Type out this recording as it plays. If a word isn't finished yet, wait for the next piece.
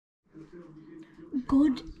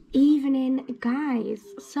Good evening, guys.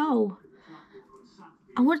 So,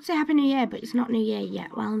 I would say Happy New Year, but it's not New Year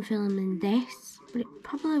yet while I'm filming this. But it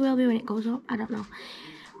probably will be when it goes up. I don't know.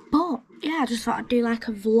 But, yeah, I just thought I'd do like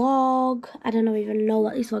a vlog. I don't even know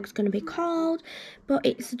what this vlog's going to be called. But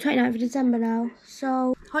it's the 29th of December now.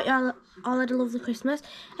 So, hope you all had a lovely Christmas.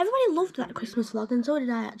 Everybody loved that Christmas vlog, and so did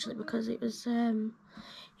I actually, because it was a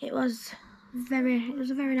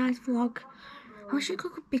very nice vlog. I wish it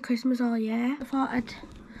could be Christmas all year. I thought I'd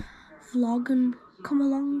vlog and come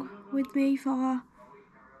along with me for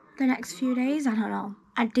the next few days. I don't know.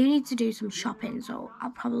 I do need to do some shopping, so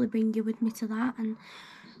I'll probably bring you with me to that and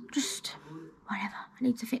just whatever. I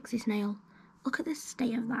need to fix this nail. Look at the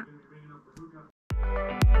state of that.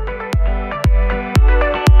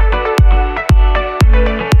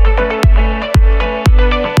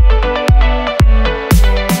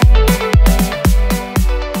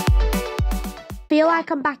 I feel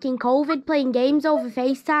like I'm back in COVID playing games over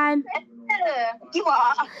FaceTime. You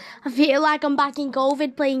are. I feel like I'm back in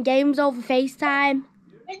COVID playing games over FaceTime.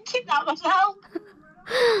 Thinking that myself.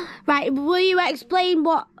 Right, will you explain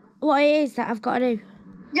what it is that I've got to do?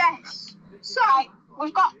 Yes. So,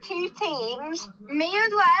 we've got two teams. Me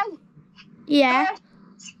as well. Yeah.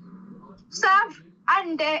 Sav,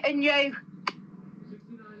 Andy and you.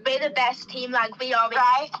 We're the best team, like we are.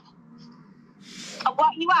 Right. And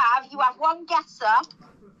what you have one guesser,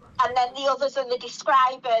 and then the others are the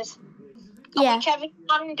describers. And Yeah. whichever you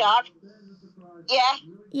land on,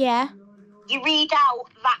 Yeah. you read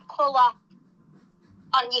out that colour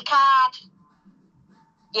on your card.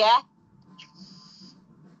 Yeah?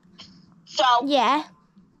 So, Yeah.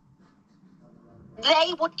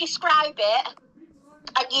 they would describe it,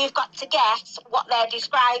 and you've got to guess what they're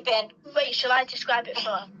describing. Wait, shall I describe it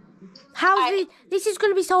for them? This is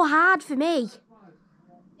going to be so hard for me.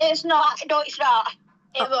 It's not. No, it's not.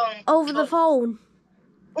 It won't. Over the phone.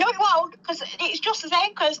 No, it won't, because it's just the same,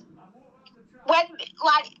 because when,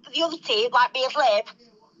 like, the other team, like me and Lib,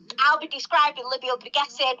 I'll be describing, Libby will be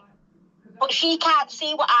guessing, but she can't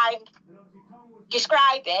see what I'm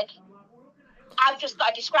describing. I've just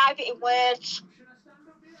got to describe it in words.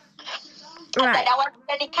 Right. And then however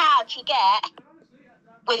many cards you get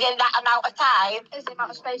within that amount of time is the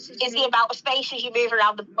amount of spaces you move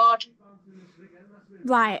around the board.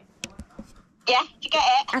 Right. Yeah, do you get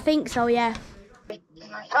it? I think so, yeah.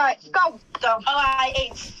 Alright, go. Alright,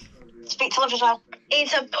 it's... Speak to Liv as well.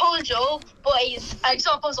 It's a puzzle, but it's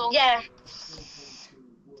not a puzzle. Yeah.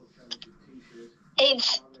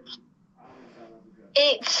 It's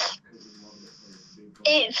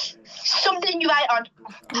something you write on.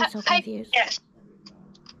 I'm so confused. Yes.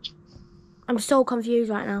 I'm so confused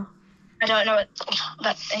right now. I don't know what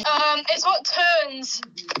that thing. It's what turns.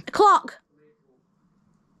 A clock.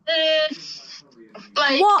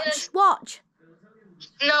 Like Watch.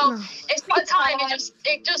 No, it's not a time.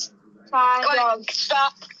 It just like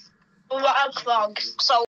stop. What a clog.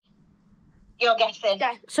 So you're guessing.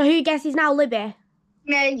 Yeah. So who guesses now, Libby?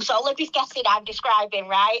 Me. So Libby's guessing. I'm describing,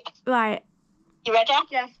 right? Right. You ready?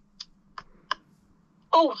 Yeah.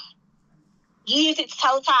 Oh, you use it to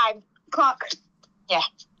tell the time. Clock. Yeah.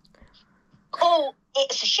 Oh,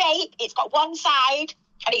 it's a shape. It's got one side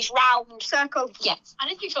and it's round. Circle. Yes. I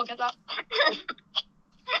didn't think you'll get that.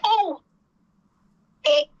 Oh,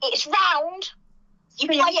 it's round. You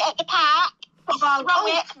play it at the park. Throw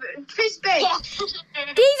it. Frisbee. Yeah.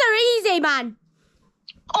 These are easy, man.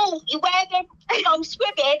 Oh, you wear them to go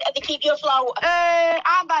swimming and they keep you afloat.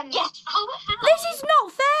 Armband. Yes. This is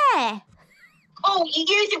not fair. Oh, you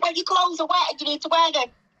use it when your clothes are wet and you need to wear them.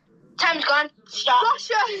 Time's gone. Stop.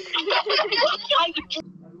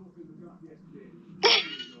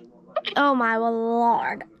 Oh my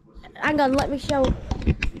lord. Hang on, let me show.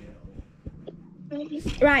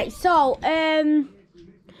 Right, so, they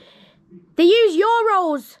use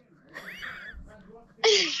euros.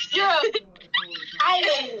 Yeah.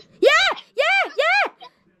 Island. Yeah.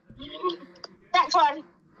 Next one.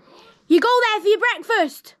 You go there for your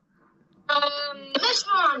breakfast. This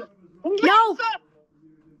one. No.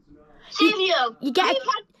 Cereal. You get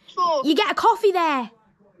a coffee there.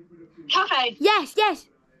 Cafe. Yes.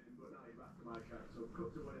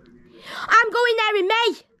 I'm going there in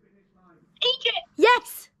May. Egypt.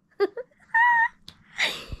 Yes.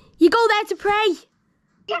 You go there to pray.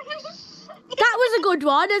 That was a good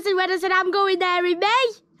one. As in when I said I'm going there in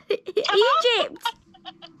May. Egypt.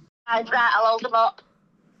 Right, I'll hold them up.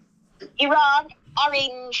 You're on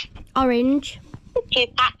orange. Orange. In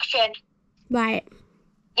action. Right.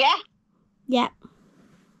 Yeah? Yeah.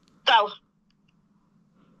 Go.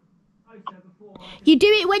 You do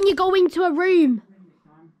it when you go into a room.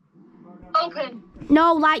 Open.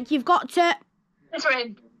 No, like you've got to...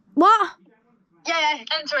 Entering. What? Yeah,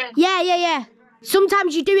 entering. Yeah.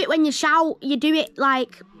 Sometimes you do it when you shout. You do it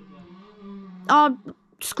like... Or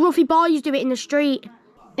scruffy boys do it in the street.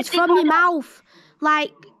 It's from your mouth.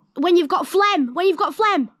 Like, when you've got phlegm. I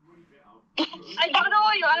don't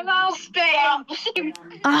know your mouth spit.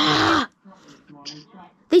 Ah!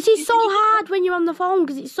 This is so hard when you're on the phone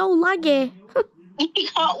because it's so laggy. You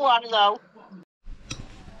got one though.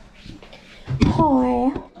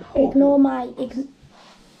 Hi. Ignore my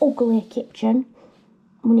ugly kitchen.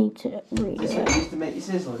 We need to redo it. Used to make you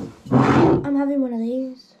sizzling. I'm having one of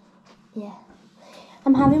these. Yeah.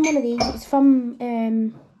 I'm having one of these. It's from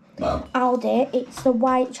Aldi. It's the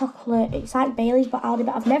white chocolate. It's like Baileys but Aldi,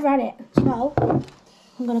 but I've never had it. So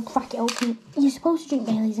I'm gonna crack it open. You're supposed to drink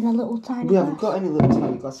Baileys in a little tiny We glass. haven't got any little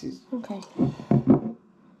tiny glasses. Okay.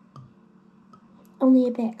 Only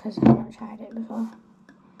a bit because I've not tried it before.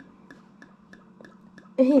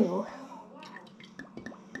 Ew.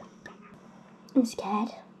 I'm scared.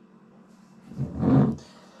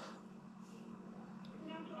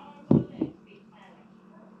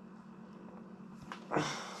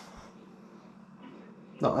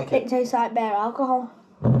 Not like It it. tastes like bare alcohol.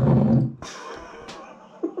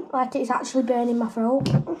 Like it's actually burning my throat.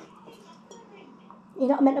 You're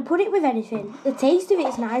not meant to put it with anything. The taste of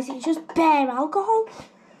it's nice, it's just bare alcohol.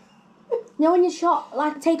 You know when you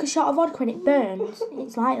take a shot of vodka and it burns?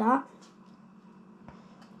 It's like that.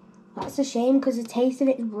 That's a shame because the taste of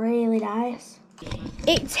it is really nice.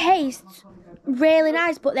 It tastes really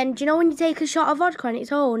nice, but then do you know when you take a shot of vodka on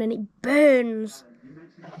its own and it burns?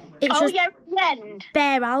 It's just yeah, at the end.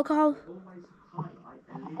 bare alcohol.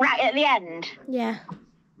 Right at the end. Yeah.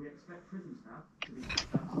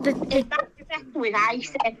 That's exactly with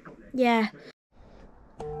ice. Yeah.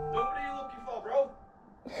 What are you looking for, bro?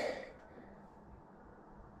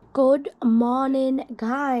 Good morning,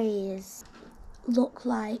 guys. Look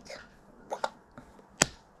like...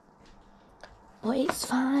 But it's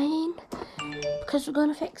fine. Because we're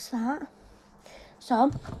going to fix that.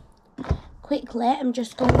 So, quickly, I'm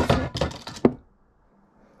just going to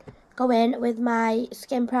go in with my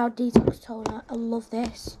Skin Proud Detox Toner. I love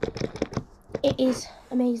this. It is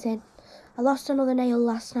amazing. I lost another nail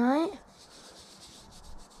last night.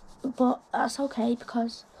 But that's okay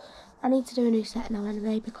because I need to do a new set now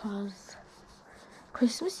anyway because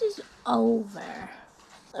Christmas is over.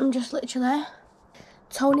 I'm just literally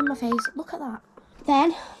toning my face. Look at that.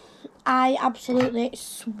 Then I absolutely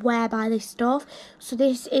swear by this stuff. So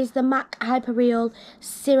this is the MAC Hyperreal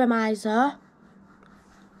Serumizer.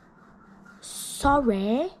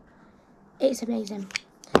 Sorry. It's amazing.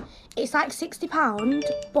 It's like £60,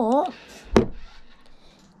 but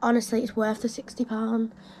honestly it's worth the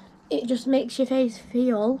 £60. It just makes your face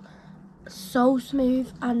feel so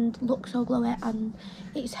smooth and look so glowy, and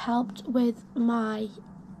it's helped with my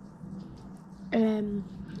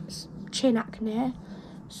chin acne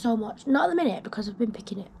so much. Not at the minute because I've been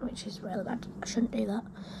picking it, which is really bad. I shouldn't do that.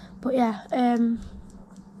 But yeah,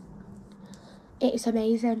 it's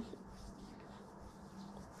amazing.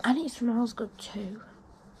 And it smells good too.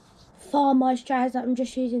 For moisturiser, I'm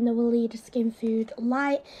just using the Weleda Skin Food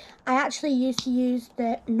Light. I actually used to use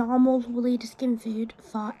the normal Weleda Skin Food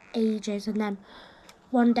for ages, and then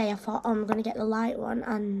one day I thought, oh, I'm going to get the light one,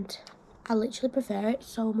 and I literally prefer it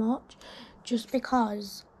so much just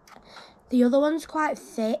because the other one's quite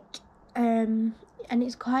thick, and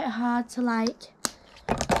it's quite hard to like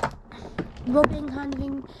rub in kind of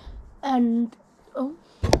thing, and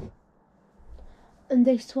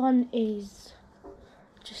this one is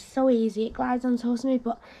just so easy. It glides on so smooth,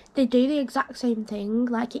 but they do the exact same thing.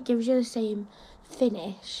 Like, it gives you the same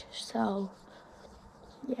finish. So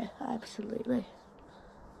yeah, I absolutely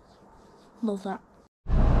love that.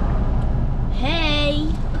 Hey.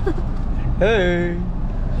 Hey.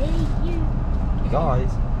 Hey, you. Hey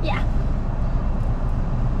guys. Yeah.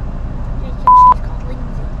 She's called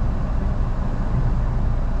Lindsay.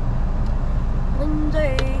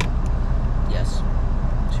 Lindsay. Yes.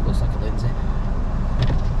 She looks like a Lindsay.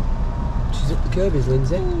 She's up the curb, is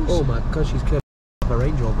Lindsay. Oh my god, she's curved up a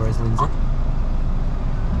Range Rover, is Lindsay.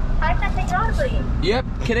 I can take it on, please. Yep.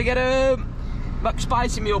 Can I get a Mac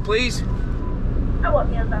Spicy meal, please? I want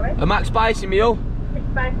meal, sorry. A Mac Spicy meal.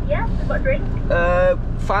 Spicy, yeah. I've got a drink.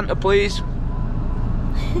 Fanta, please.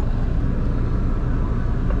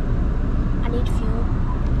 I need fuel.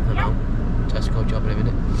 I know. Tesco job in a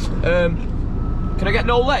minute. Can I get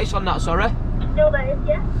no lettuce on that, sorry? No lettuce,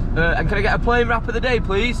 yeah. And can I get a plain wrap of the day,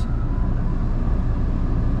 please?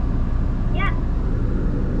 Yeah.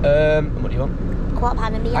 What do you want?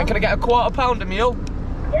 £1/4 a meal. And can I get a £1/4 a meal?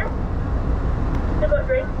 Yeah. I've got a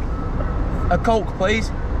drink. A Coke, please.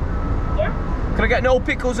 Yeah? Can I get no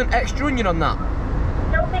pickles and extra onion on that?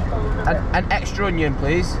 No pickles? An extra onion,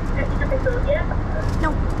 please. Extra pickles, yeah?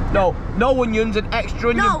 No, no onions and extra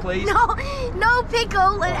onion, please. No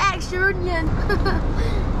pickle and extra onion.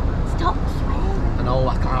 Stop swearing. I know,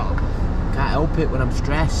 I can't help it when I'm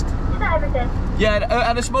stressed. Is that everything? Yeah,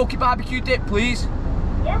 and a smoky barbecue dip, please.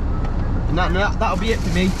 Yeah? And that'll be it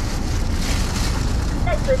for me.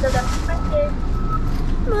 Excellent, thank you.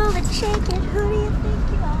 Move and shake it, who do you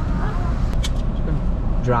think you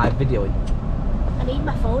are? Drive videoing. I need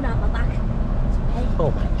my phone out my back.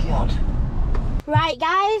 Oh my god. Right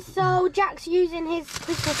guys, so Jack's using his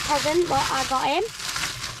Christmas present, what I got him.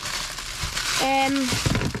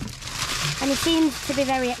 And he seems to be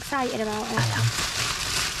very excited about it. I am.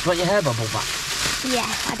 Do you want your hair bubble back? Yeah,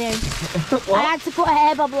 I do. I had to put a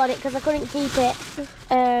hair bubble on it because I couldn't keep it.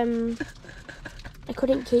 I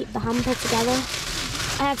couldn't keep the hamper together.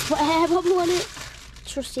 I had to put a hair bubble on it.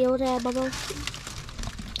 Trusty old hair bubble.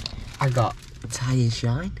 I got tyre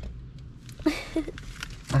shine.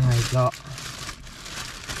 I got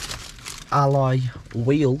alloy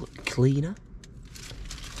wheel cleaner.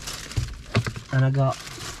 And I got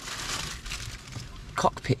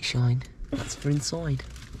cockpit shine. That's for inside.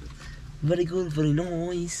 Very good, very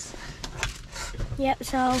nice. Yep,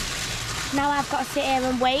 so now I've got to sit here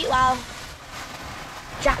and wait while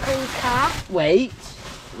Jack cleans car. Wait,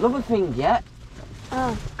 another thing yet.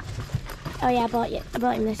 Oh yeah, I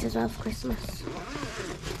bought him this as well for Christmas.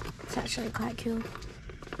 It's actually quite cool.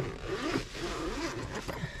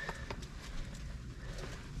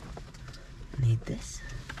 Need this.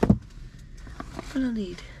 And I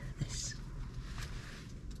need this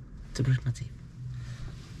to brush my teeth.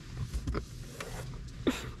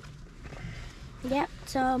 Yep,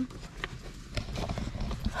 so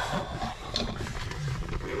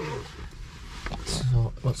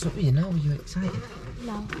what's up with you now? Are you excited?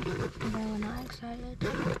 no, I'm really not excited.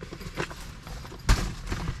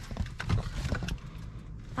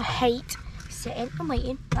 I hate sitting and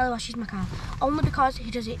waiting while he washes my car. Only because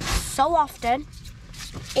he does it so often,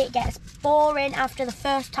 it gets boring after the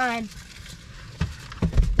first time.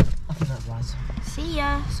 I think that was. See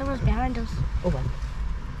ya, someone's behind us. Oh well.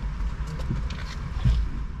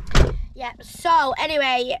 Yeah, so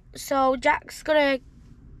anyway, so Jack's gonna...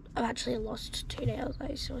 I've actually lost 2 nails,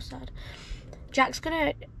 that is so sad. Jack's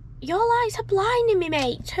gonna... Your lights are blinding me,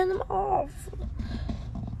 mate. Turn them off.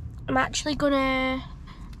 I'm actually gonna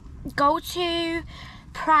go to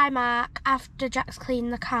Primark after Jack's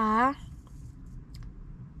cleaned the car.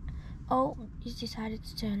 Oh, he's decided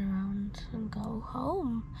to turn around and go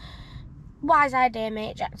home. Wise idea,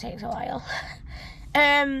 mate. Jack takes a while.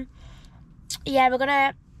 Yeah, we're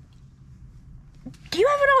gonna... Do you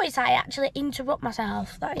ever notice I actually interrupt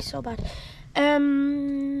myself? That is so bad. Yeah,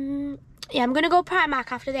 I'm going to go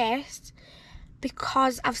Primark after this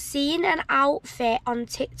because I've seen an outfit on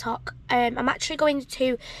TikTok. I'm actually going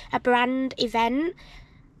to a brand event.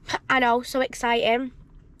 I know, so exciting.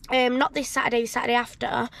 Not this Saturday, the Saturday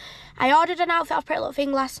after. I ordered an outfit off Pretty Little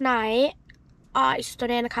Thing last night. Oh, it's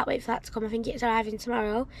stunning. I can't wait for that to come. I think it's arriving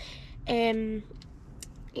tomorrow. It's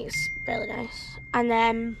really nice. And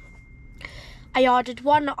then... I ordered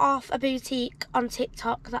one off a boutique on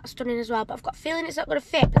TikTok. That's stunning as well. But I've got a feeling it's not going to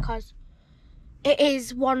fit because it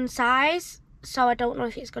is one size. So I don't know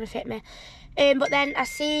if it's going to fit me. But then I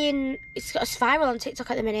seen... It's got a spiral on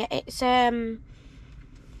TikTok at the minute. It's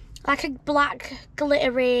like a black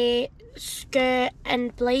glittery skirt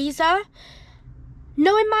and blazer.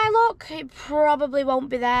 Knowing my look, it probably won't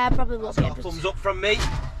be there. Probably won't be able to... Thumbs up from me.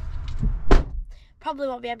 Probably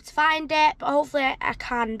won't be able to find it. But hopefully I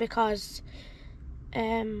can because...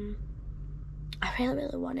 I really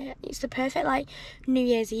want it. It's the perfect like New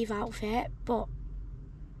Year's Eve outfit, but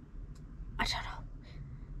I don't know.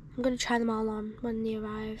 I'm gonna try them all on when they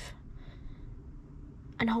arrive,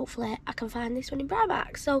 and hopefully I can find this one in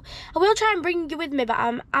Primark. So I will try and bring you with me, but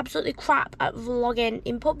I'm absolutely crap at vlogging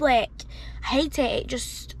in public. I hate it. It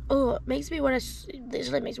just it makes me want to.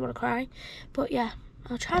 Literally makes me want to cry. But yeah,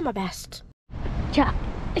 I'll try my best. Jack,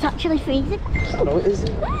 it's actually freezing. I know it is.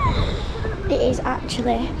 It is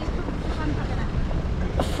actually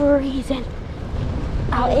freezing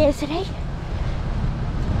out here today.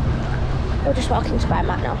 We're just walking to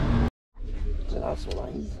Primark now. That's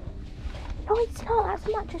nice. No, it's not. That's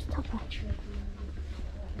a mattress topper.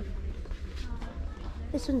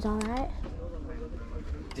 This one's alright.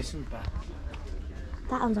 This one's bad.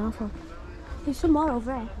 That one's awful. There's some more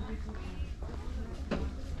over here.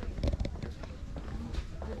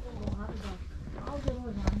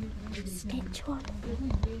 Stitch one.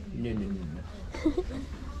 No.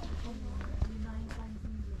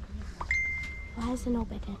 Why is there no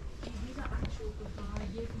bidding?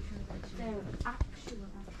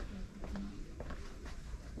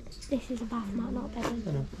 This is a bath mat, not bidding.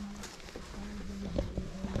 I know.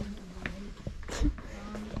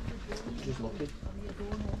 Just looking.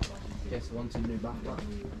 Yes, I want a new bath mat.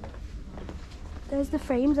 There's the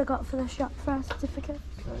frames I got for the shop for our certificate.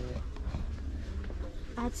 Oh, yeah.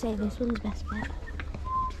 I'd say this one's best bet.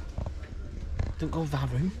 Don't go with that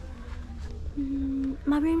room.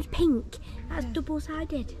 My room's pink. That's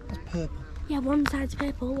double-sided. That's purple. Yeah, one side's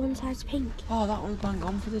purple, one side's pink. Oh, that one's bang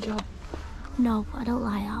on for the job. No, I don't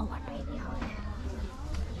like that one.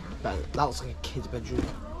 But that looks like a kid's bedroom.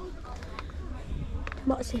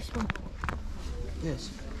 What's this one?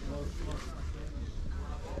 Yes.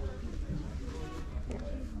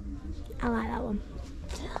 I like that one.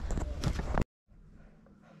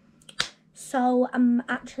 So I'm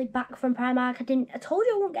actually back from Primark. I told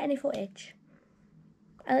you I won't get any footage.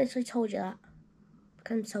 I literally told you that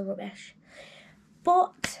because I'm so rubbish.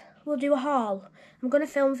 But we'll do a haul. I'm going to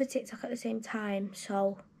film for TikTok at the same time,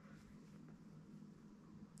 so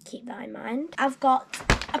keep that in mind. I've got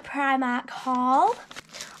a Primark haul.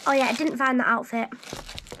 Oh yeah, I didn't find that outfit.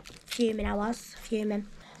 Fuming, I was. Fuming.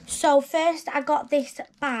 So first I got this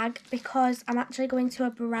bag because I'm actually going to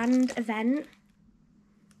a brand event.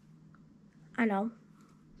 I know.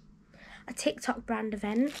 A TikTok brand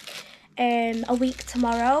event. A week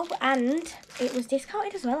tomorrow, and it was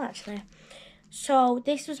discounted as well actually. So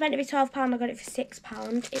this was meant to be £12, I got it for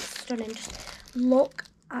 £6. It's stunning. Just look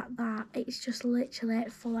at that. It's just literally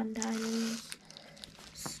full on diamonds.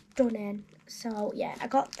 Stunning. So yeah, I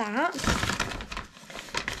got that.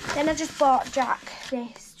 Then I just bought Jack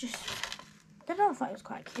this. I don't know, I thought it was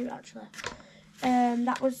quite cute actually.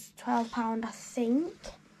 That was £12 I think.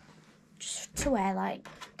 Just to wear like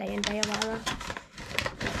day in, day or whatever.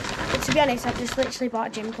 But to be honest, I just literally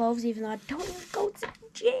bought gym clothes even though I don't even go to the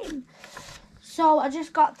gym. So I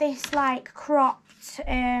just got this like cropped,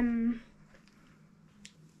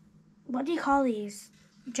 what do you call these?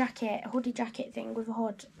 Jacket, hoodie jacket thing with a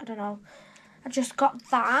hood. I don't know. I just got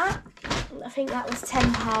that. I think that was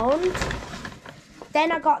 £10.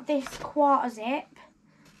 Then I got this quarter zip.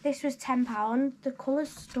 This was £10. The colour's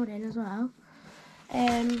stunning as well.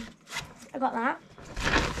 I got that.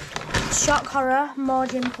 Shock horror, more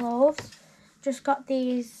gym clothes. Just got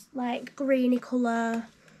these like greeny colour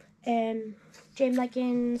gym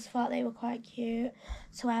leggings. Thought they were quite cute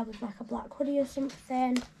to wear with like a black hoodie or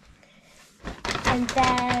something. And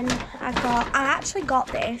then I actually got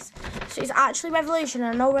this. So it's actually Revolution.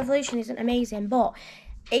 I know Revolution isn't amazing, but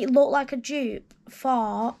it looked like a dupe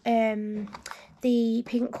for the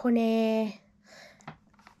Pink Honey.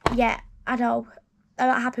 Yeah, I know. I'm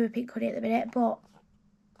not happy with Pink Honey at the minute, but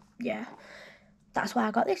yeah, that's why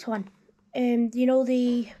I got this one. You know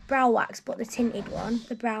the brow wax, but the tinted one,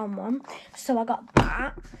 the brown one. So I got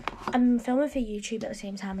that. I'm filming for YouTube at the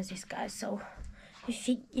same time as this, guys. So if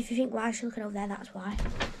you think why is she looking over there, that's why.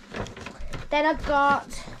 Then I got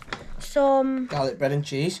some garlic bread and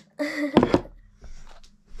cheese.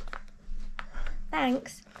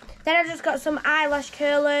 Thanks. Then I just got some eyelash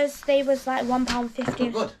curlers. They was like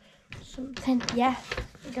 £1.50. Good. Something. Yeah,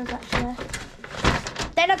 it does actually.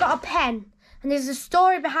 Then I got a pen. And there's a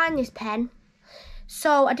story behind this pen.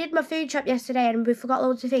 So I did my food shop yesterday and we forgot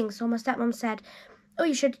loads of things. So my stepmom said, oh,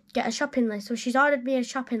 you should get a shopping list. So she's ordered me a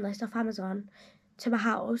shopping list off Amazon to my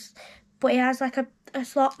house. But it has like a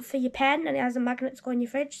slot for your pen and it has a magnet to go in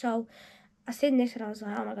your fridge. So I seen this and I was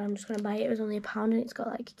like, oh my God, I'm just going to buy it. It was only £1 and it's got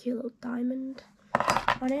like a cute little diamond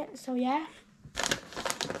on it. So yeah.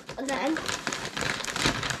 And then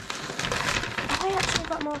have I actually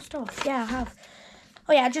got more stuff? Yeah, I have.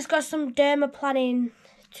 Oh yeah, I just got some dermaplaning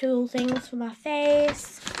tool things for my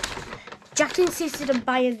face. Jack insisted on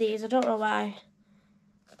buying these, I don't know why.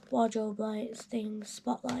 Wardrobe lights, things,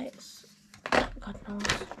 spotlights, God knows.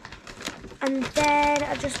 And then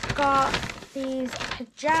I just got these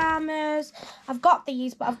pyjamas. I've got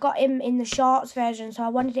these, but I've got him in the shorts version, so I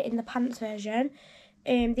wanted it in the pants version.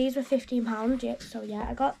 These were £15, yeah, so yeah,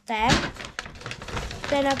 I got them.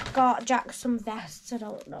 Then I got Jack some vests. I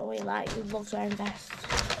don't know, he loves wearing vests.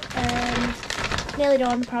 Nearly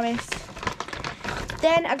done, promise.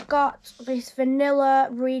 Then I got this vanilla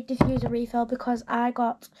reed diffuser refill because I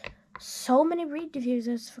got so many reed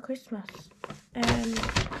diffusers for Christmas.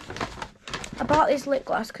 I bought this lip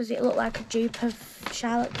gloss because it looked like a dupe of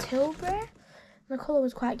Charlotte Tilbury. The colour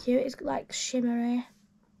was quite cute. It's like shimmery.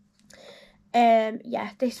 Yeah,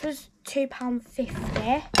 this was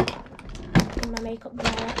 £2.50. In my makeup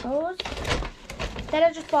drawer that goes. Then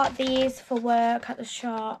I just bought these for work at the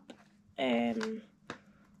shop.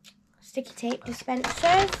 Sticky tape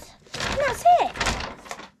dispensers. that's it.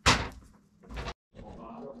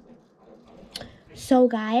 So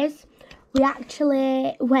guys, we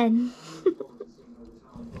actually went.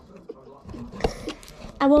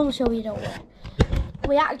 I won't show you, don't worry.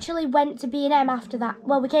 We actually went to B&M after that.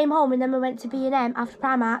 Well, we came home and then we went to B&M after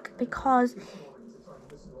Primark because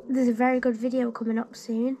there's a very good video coming up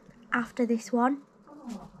soon after this one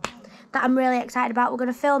that I'm really excited about. We're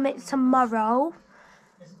going to film it tomorrow.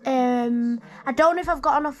 I don't know if I've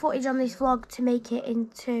got enough footage on this vlog to make it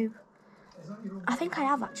into... I think I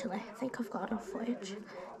have actually. I think I've got enough footage.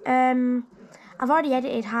 I've already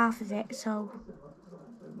edited half of it, so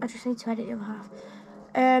I just need to edit the other half.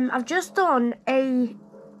 I've just done a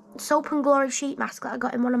Soap and Glory sheet mask that I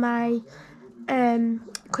got in one of my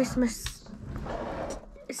Christmas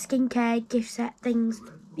skincare gift set things.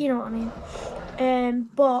 You know what I mean?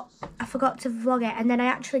 But I forgot to vlog it, and then I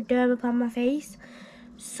actually dermaplaned my face.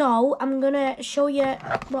 So I'm gonna show you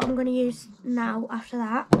what I'm gonna use now after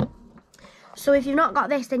that. So if you've not got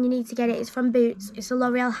this, then you need to get it. It's from Boots. It's a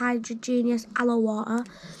L'Oreal Hydra Genius Aloe Water.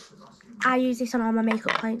 I use this on all my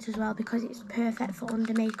makeup clients as well because it's perfect for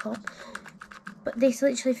under makeup. But this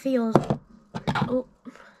literally feels... Oh,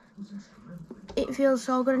 it feels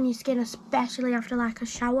so good on your skin, especially after like a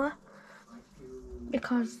shower.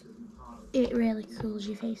 Because it really cools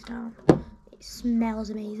your face down. It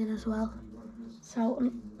smells amazing as well. So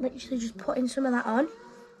I'm literally just putting some of that on.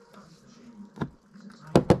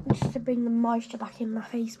 Just to bring the moisture back in my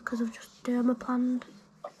face because I've just dermaplaned.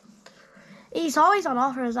 It's always on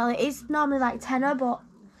offer as well. It is normally like tenner, but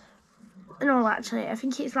no, actually, I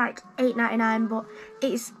think it's like £8.99, but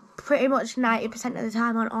it's pretty much 90% of the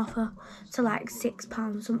time on offer to like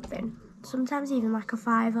 £6 something. Sometimes even like a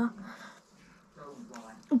 £5.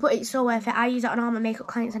 But it's so worth it. I use it on all my makeup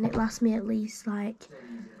clients and it lasts me at least like,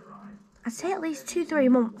 I'd say at least 2-3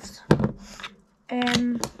 months.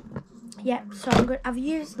 Yeah, so I've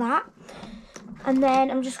used that. And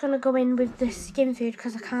then I'm just going to go in with the Skin Food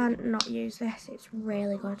because I can't not use this. It's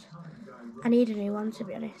really good. I need a new one, to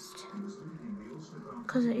be honest.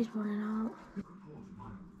 Because it is running out.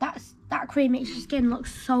 That cream makes your skin look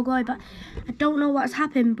so glowy, but I don't know what's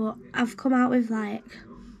happened, but I've come out with like,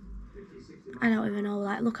 I don't even know,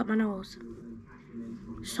 like, look at my nose.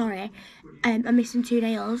 Sorry. I'm missing 2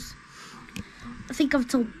 nails. I think I've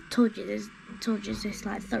told you this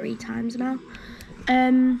like 3 times now.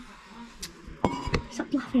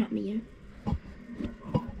 Stop laughing at me, you.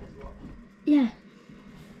 Yeah.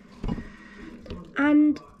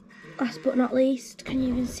 And last but not least, can you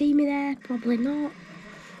even see me there? Probably not.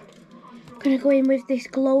 Gonna go in with this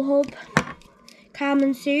Glow Hub Calm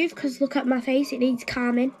and Soothe because look at my face, it needs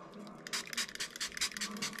calming.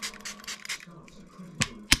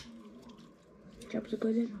 Jobs are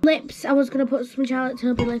good. Lips, I was gonna put some Charlotte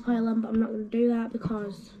Tilbury lip oil on, but I'm not gonna do that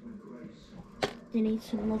because they need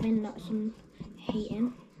some loving, not some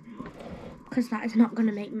hating. Because that is not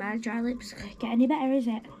gonna make my dry lips get any better, is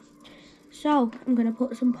it? So I'm gonna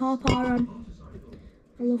put some Paw Paw on.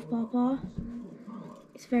 I love Paw Paw.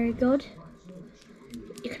 It's very good.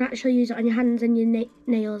 You can actually use it on your hands and your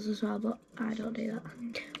nails as well, but I don't do that.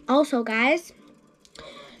 Also, guys,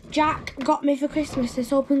 Jack got me for Christmas this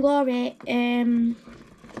Soap and Glory. Let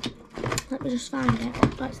me just find it.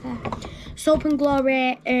 Oh, it's there. Soap and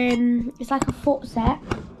Glory. It's like a foot set.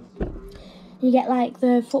 You get like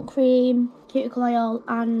the foot cream, cuticle oil,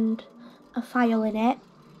 and a file in it,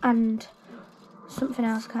 and something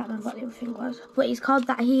else. I can't remember what the other thing was. But it's called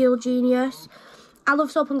that Heal Genius. I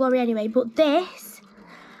love Soap and Glory anyway, but this,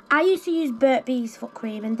 I used to use Burt's Bees foot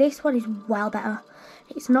cream, and this one is well better.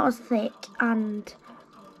 It's not as thick, and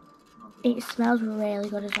it smells really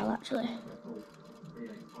good as well, actually.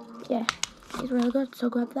 Yeah, it's really good, so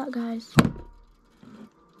grab that, guys.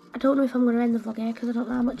 I don't know if I'm going to end the vlog here, because I don't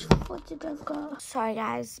know how much footage I've got. Sorry,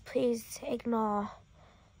 guys, please ignore.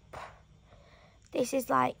 This is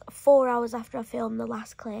like 4 hours after I filmed the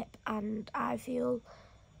last clip, and I feel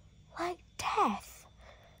like death.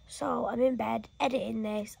 So I'm in bed, editing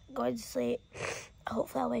this, going to sleep.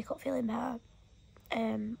 Hopefully I'll wake up feeling better.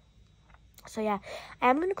 So yeah, I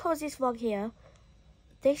am going to close this vlog here.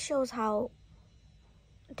 This shows how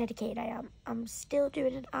dedicated I am. I'm still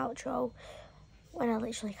doing an outro when I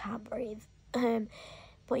literally can't breathe.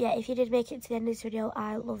 But yeah, if you did make it to the end of this video,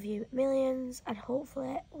 I love you millions, and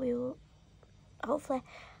hopefully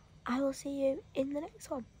I will see you in the next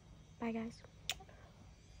one. Bye, guys.